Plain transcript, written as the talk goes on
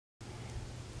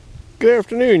Good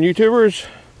afternoon, YouTubers.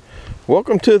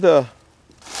 Welcome to the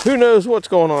who knows what's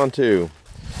going on too.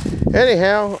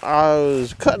 Anyhow, I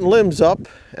was cutting limbs up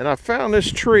and I found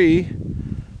this tree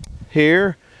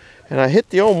here and I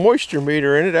hit the old moisture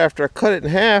meter in it after I cut it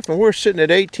in half, and we're sitting at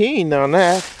 18 on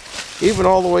that, even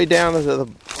all the way down to the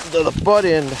butt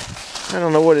end. I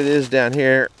don't know what it is down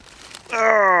here.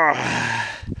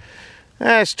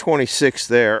 That's 26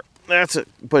 there. That's it,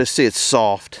 but see, it's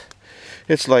soft.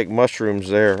 It's like mushrooms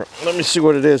there. Let me see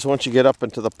what it is once you get up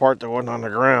into the part that wasn't on the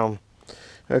ground.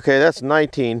 Okay, that's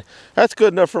 19. That's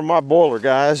good enough for my boiler,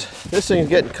 guys. This thing's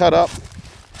getting cut up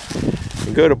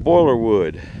and go to boiler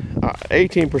wood.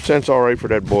 18% is all right for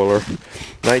that boiler.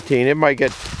 19. It might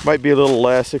be a little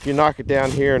less if you knock it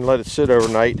down here and let it sit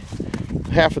overnight.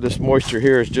 Half of this moisture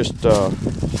here is just under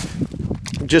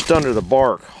the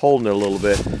bark, holding it a little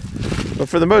bit. But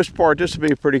for the most part, this will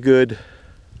be pretty good.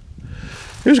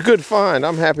 It was a good find.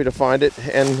 I'm happy to find it.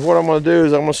 And what I'm going to do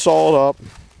is I'm going to saw it up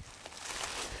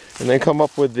and then come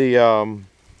up with the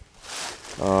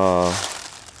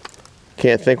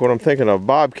can't think what I'm thinking of,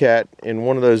 bobcat in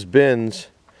one of those bins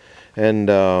and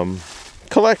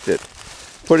collect it,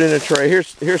 put it in a tray.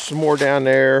 Here's some more down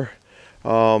there,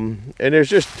 and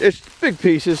it's big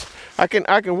pieces. I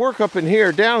can work up in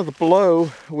here down at the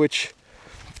below, which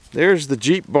there's the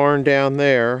Jeep barn down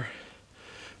there.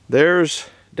 There's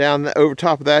down over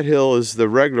top of that hill is the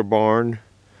regular barn.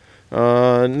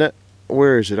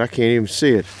 Where is it? I can't even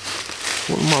see it.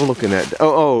 What am I looking at?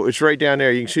 Oh, it's right down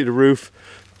there. You can see the roof.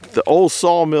 The old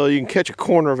sawmill, you can catch a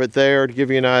corner of it there to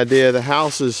give you an idea. The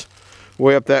house is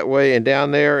way up that way, and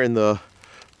down there in the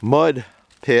mud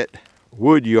pit,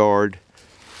 wood yard,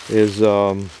 is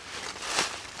that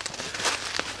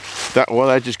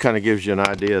just kind of gives you an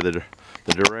idea of the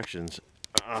directions.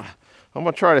 I'm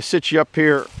gonna try to sit you up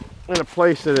here in a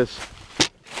place that is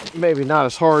maybe not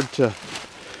as hard to,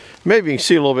 maybe you can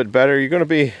see a little bit better. You're gonna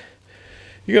be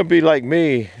like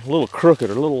me, a little crooked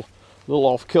or a little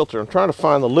off kilter. I'm trying to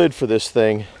find the lid for this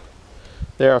thing.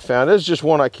 There, I found it. This is just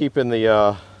one I keep in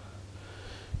the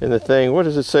thing. What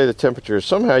does it say the temperature is?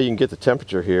 Somehow you can get the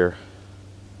temperature here.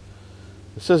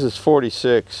 It says it's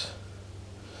 46.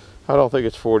 I don't think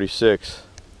it's 46.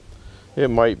 It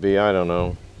might be, I don't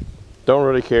know. Don't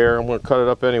really care. I'm going to cut it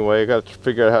up anyway. I got to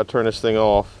figure out how to turn this thing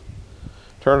off.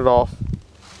 Turn it off.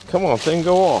 Come on, thing,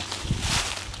 go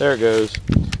off. There it goes.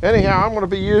 Anyhow, I'm going to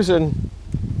be using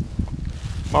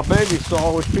my baby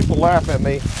saw, which people laugh at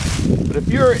me. But if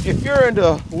you're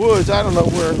into woods, I don't know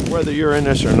whether you're in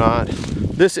this or not.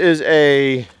 This is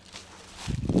a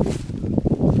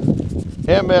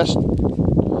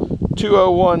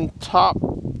MS-201 top.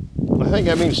 I think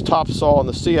that means top saw, and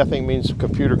the C I think means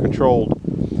computer controlled.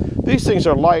 These things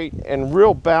are light and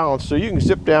real balanced, so you can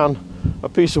zip down a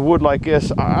piece of wood like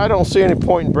this. I don't see any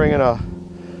point in bringing a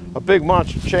big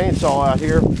monster chainsaw out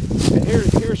here. And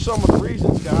here's some of the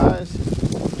reasons, guys.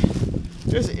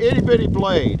 This itty bitty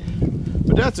blade,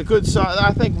 but that's a good size.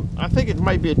 I think it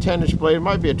might be a 10-inch blade. It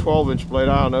might be a 12-inch blade.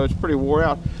 I don't know. It's pretty wore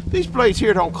out. These blades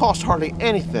here don't cost hardly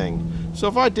anything. So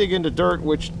if I dig into dirt,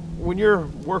 which when you're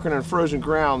working on frozen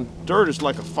ground, dirt is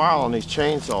like a file on these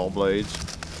chainsaw blades.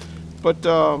 But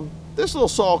this little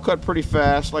saw cut pretty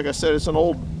fast. Like I said, it's an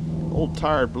old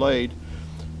tired blade.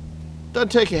 Doesn't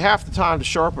take you half the time to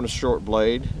sharpen a short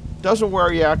blade. Doesn't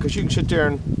wear you out because you can sit there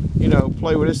and, you know,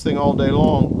 play with this thing all day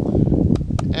long.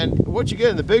 And what you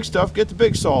get in the big stuff, get the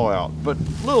big saw out. But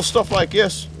little stuff like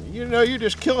this, you know, you're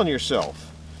just killing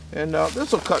yourself. And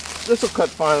this will cut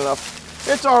fine enough.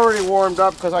 It's already warmed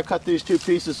up because I cut these two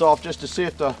pieces off just to see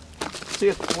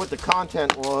what the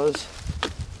content was.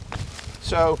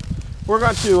 So we're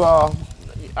going to,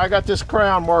 I got this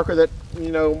crown marker that,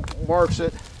 you know, marks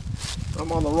it.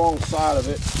 I'm on the wrong side of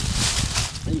it.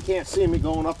 And you can't see me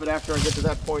going up it after I get to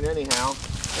that point anyhow.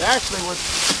 And actually with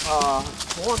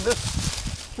this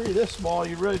tree this small,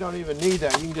 you really don't even need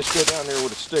that. You can just go down there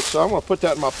with a stick. So I'm going to put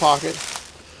that in my pocket.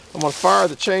 I'm going to fire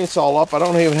the chainsaw up. I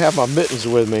don't even have my mittens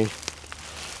with me.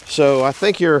 So I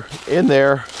think you're in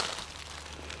there.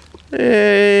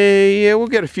 Yeah, we'll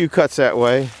get a few cuts that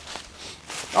way.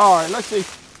 All right, let's see.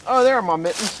 Oh, there are my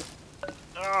mittens.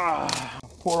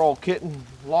 Poor old kitten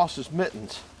lost his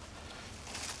mittens.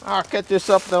 I'll cut this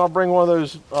up, then I'll bring one of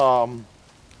those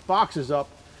boxes up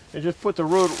and just put the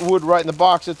wood right in the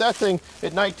box. At that thing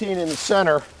at 19 in the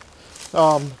center,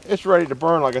 it's ready to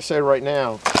burn, like I said right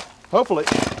now. Hopefully,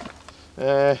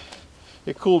 it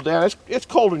cooled down. It's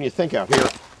colder than you think out here.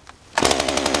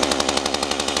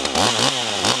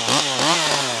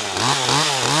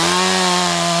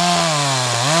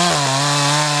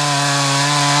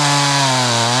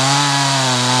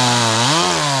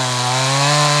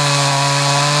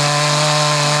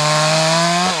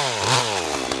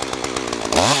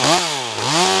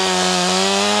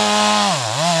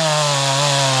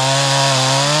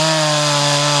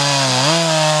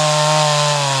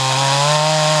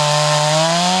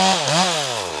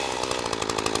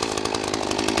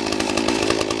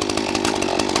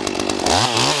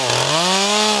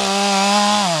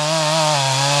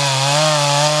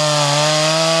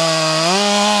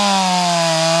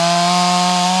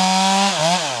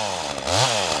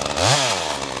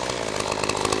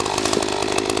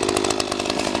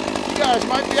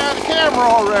 camera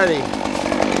already.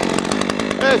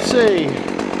 Let's see.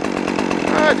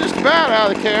 Just about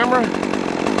out of the camera.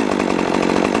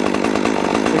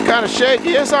 It's kind of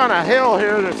shaky. It's on a hill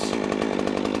here that's,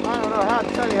 I don't know how to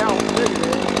tell you how big it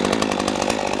is.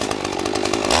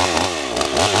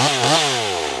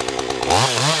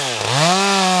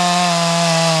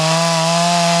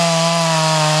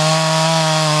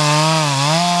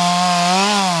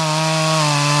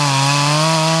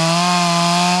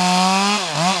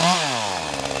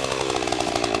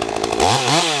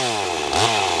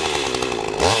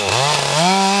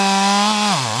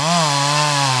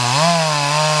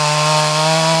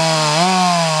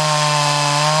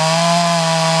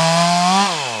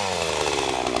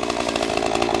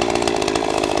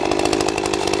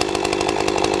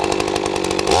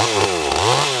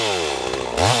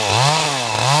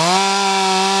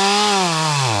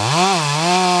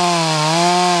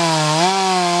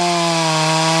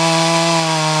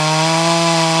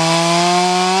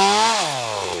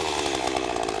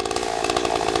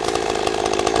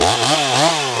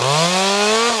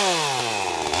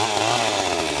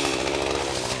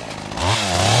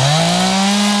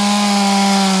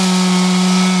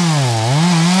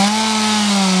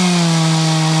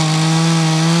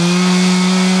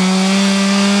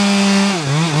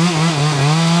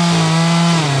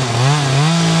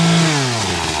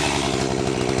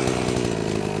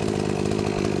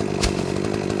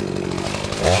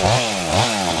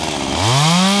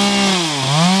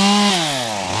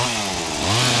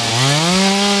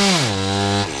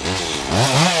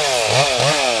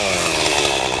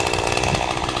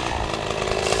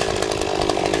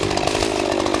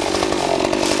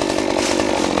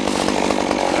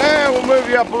 Move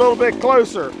you up a little bit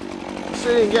closer.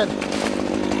 See you can get.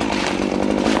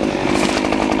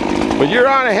 But you're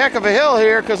on a heck of a hill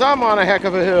here, because I'm on a heck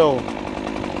of a hill.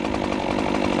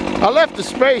 I left the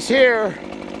space here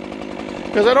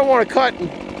because I don't want to cut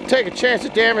and take a chance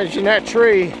of damaging that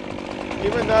tree,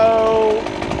 even though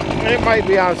it might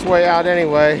be on its way out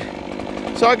anyway.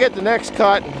 So I'll get the next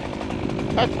cut.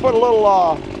 I have to put a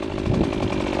little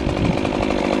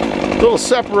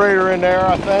separator in there,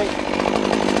 I think.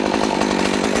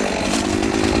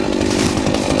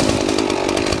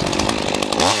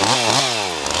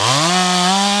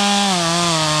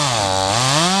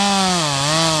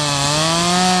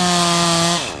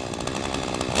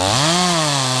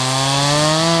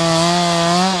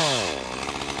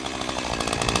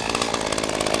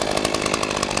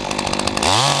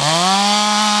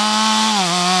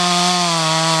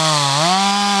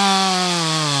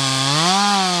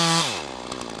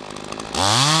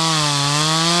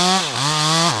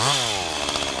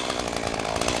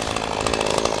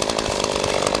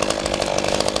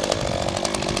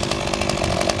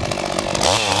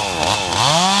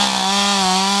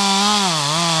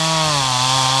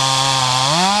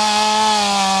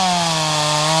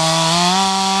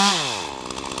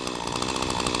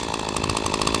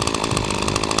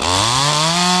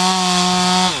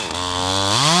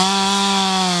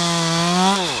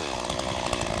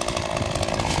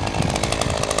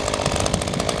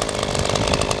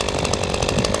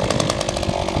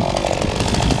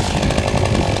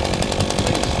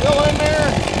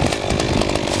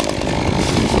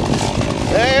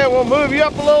 Move you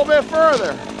up a little bit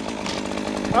further.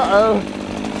 Uh-oh.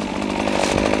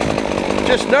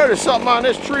 Just noticed something on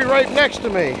this tree right next to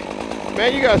me.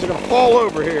 Man, you guys are gonna fall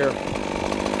over here.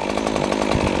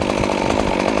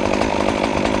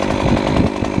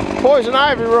 Poison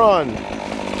ivy run.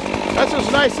 That's what's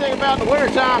the nice thing about the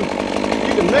wintertime.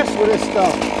 You can mess with this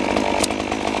stuff.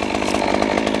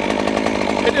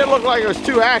 It didn't look like it was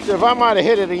too active. I might have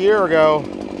hit it a year ago.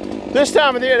 This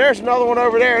time of the year, there's another one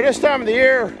over there. This time of the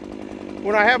year,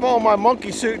 when I have all my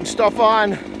monkey suit and stuff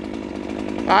on,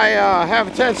 I have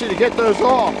a tendency to get those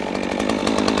off.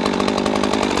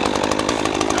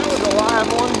 That was a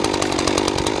live one.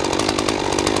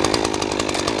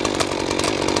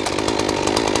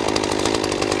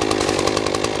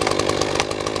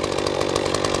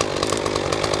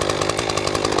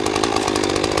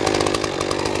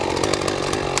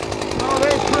 Oh,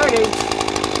 they're pretty.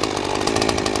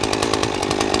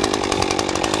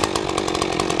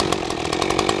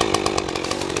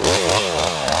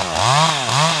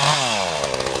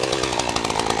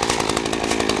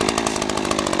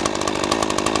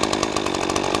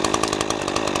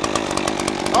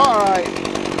 Alright,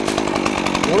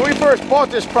 when we first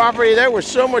bought this property, there was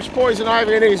so much poison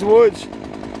ivy in these woods,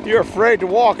 you're afraid to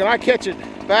walk, and I catch it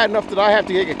bad enough that I have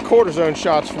to get cortisone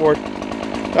shots for it.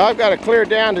 I've got it cleared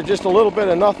down to just a little bit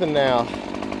of nothing now.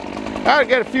 I gotta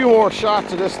get a few more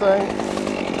shots of this thing.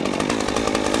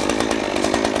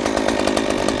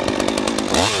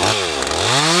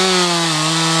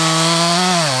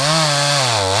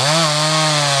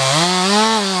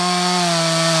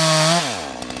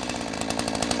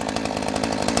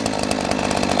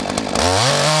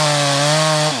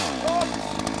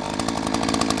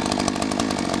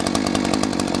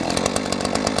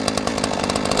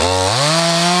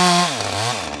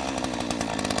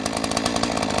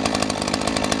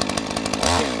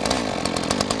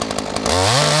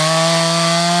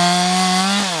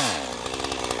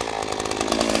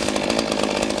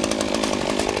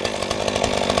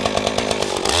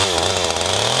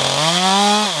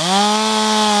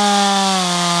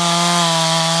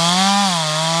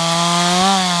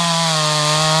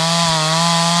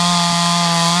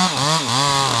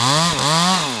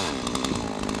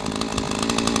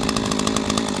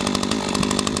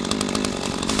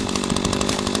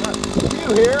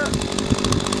 through here.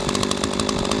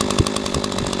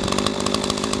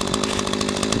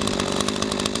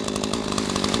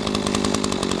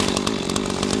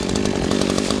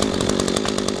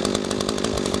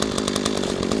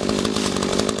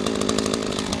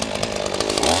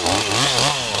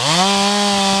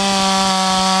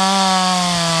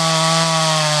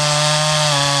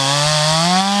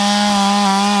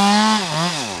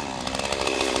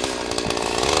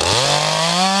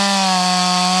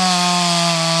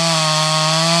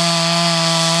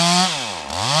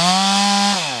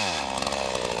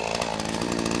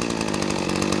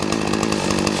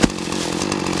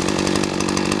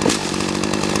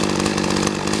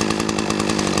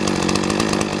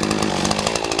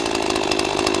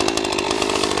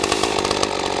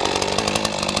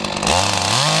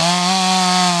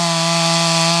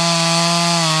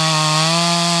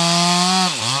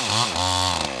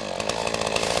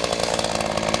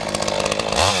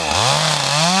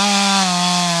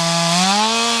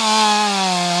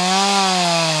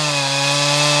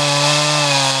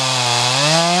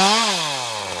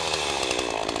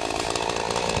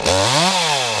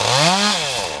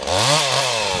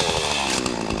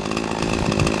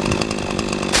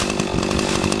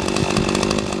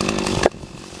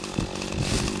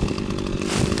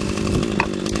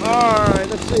 Alright,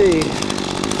 let's see.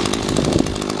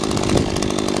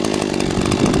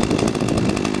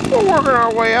 We're working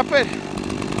our way up it.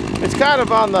 It's kind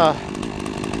of on the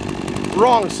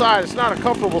wrong side. It's not a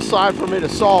comfortable side for me to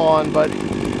saw on, but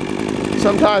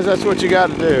sometimes that's what you got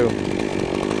to do.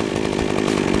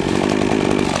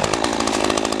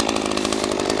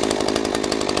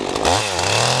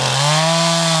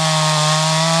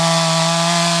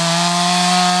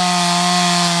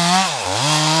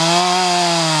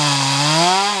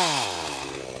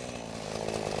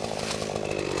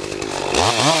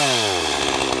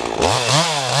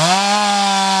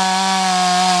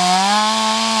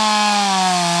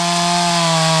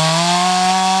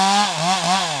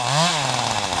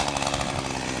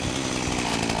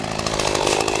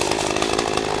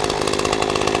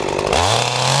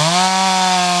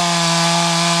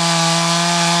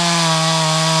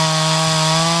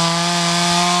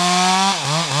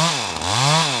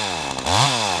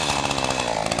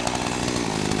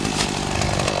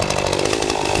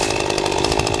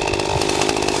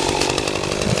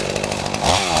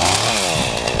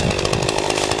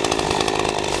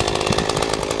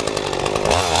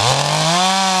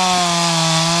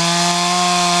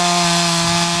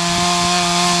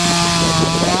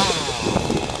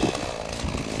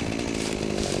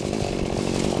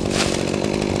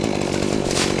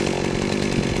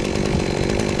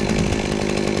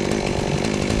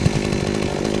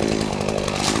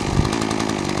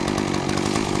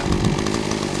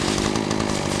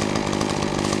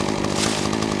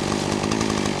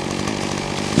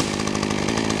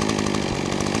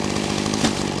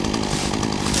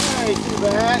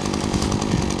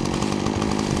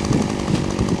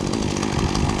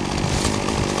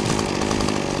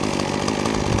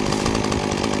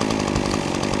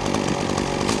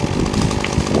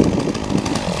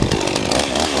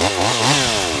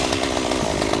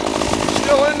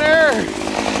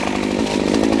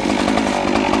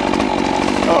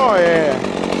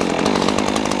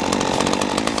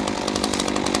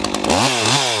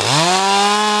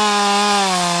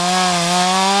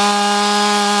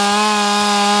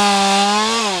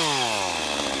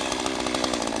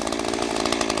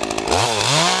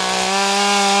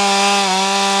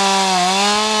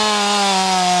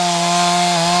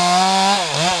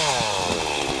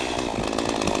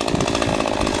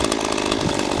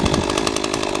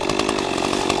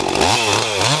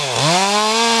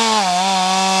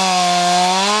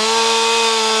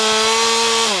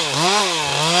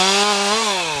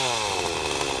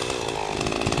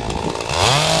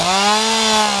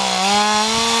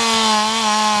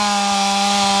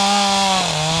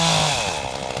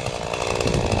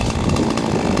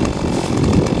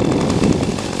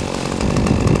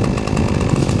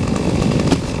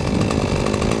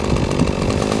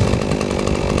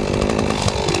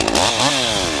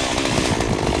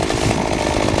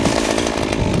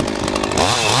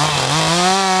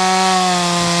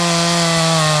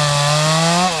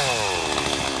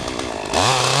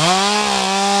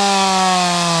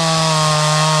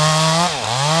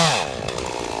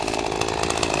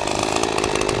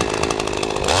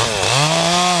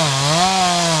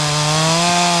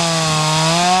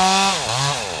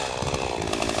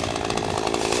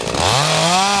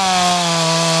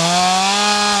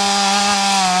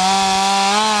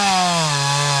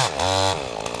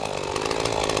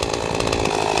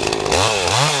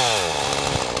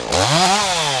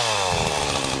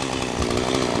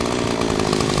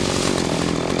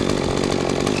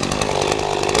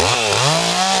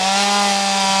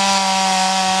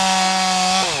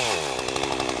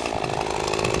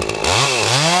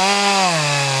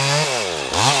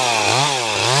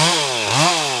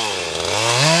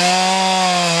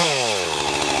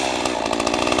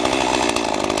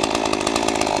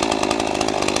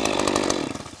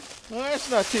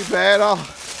 not too bad. I'll,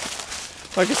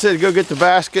 like I said, go get the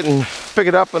basket and pick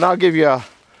it up, and I'll give you a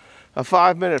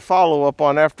 5-minute follow-up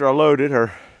on after I load it,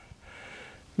 or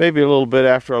maybe a little bit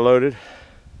after I load it.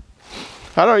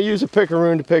 I don't use a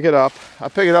pickaroon to pick it up. I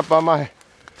pick it up by my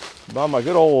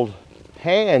good old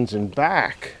hands and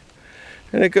back,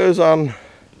 and it goes on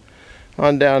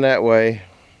down that way.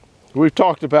 We've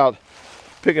talked about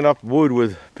picking up wood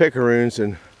with pickaroons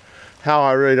and how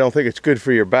I really don't think it's good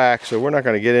for your back, so we're not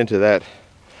going to get into that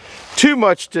too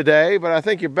much today, but I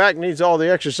think your back needs all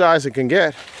the exercise it can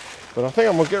get. But I think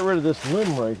I'm going to get rid of this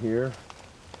limb right here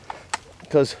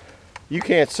because you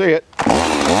can't see it.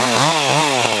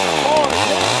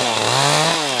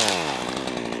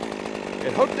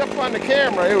 It hooked up on the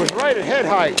camera. It was right at head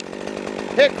height.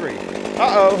 Hickory.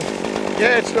 Uh-oh.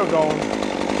 Yeah, it's still going.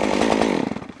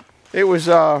 It was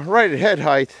right at head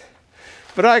height,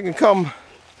 but I can come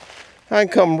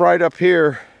right up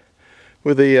here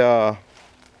with the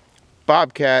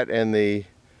bobcat and the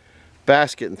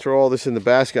basket and throw all this in the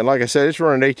basket. And like I said, it's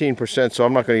running 18%, so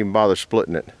I'm not going to even bother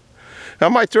splitting it. I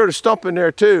might throw the stump in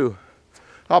there too.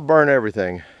 I'll burn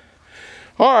everything.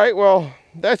 All right, well,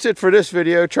 that's it for this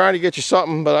video. Trying to get you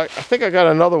something, but I think I got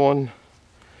another one.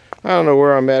 I don't know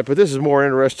where I'm at, but this is more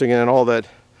interesting than all that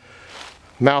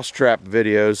mousetrap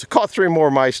videos. I caught 3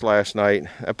 more mice last night.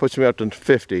 That puts me up to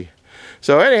 50.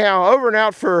 So anyhow, over and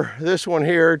out for this one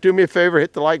here. Do me a favor,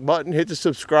 hit the like button, hit the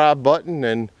subscribe button,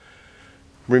 and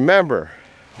remember,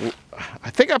 I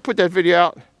think I put that video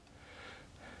out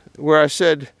where I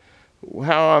said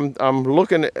how I'm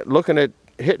looking at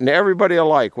hitting everybody a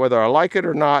like, whether I like it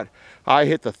or not. I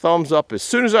hit the thumbs up. As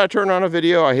soon as I turn on a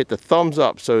video, I hit the thumbs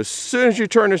up. So as soon as you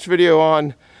turn this video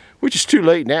on, which is too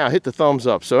late now, hit the thumbs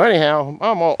up. So anyhow,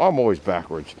 I'm always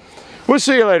backwards. We'll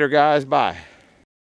see you later, guys. Bye.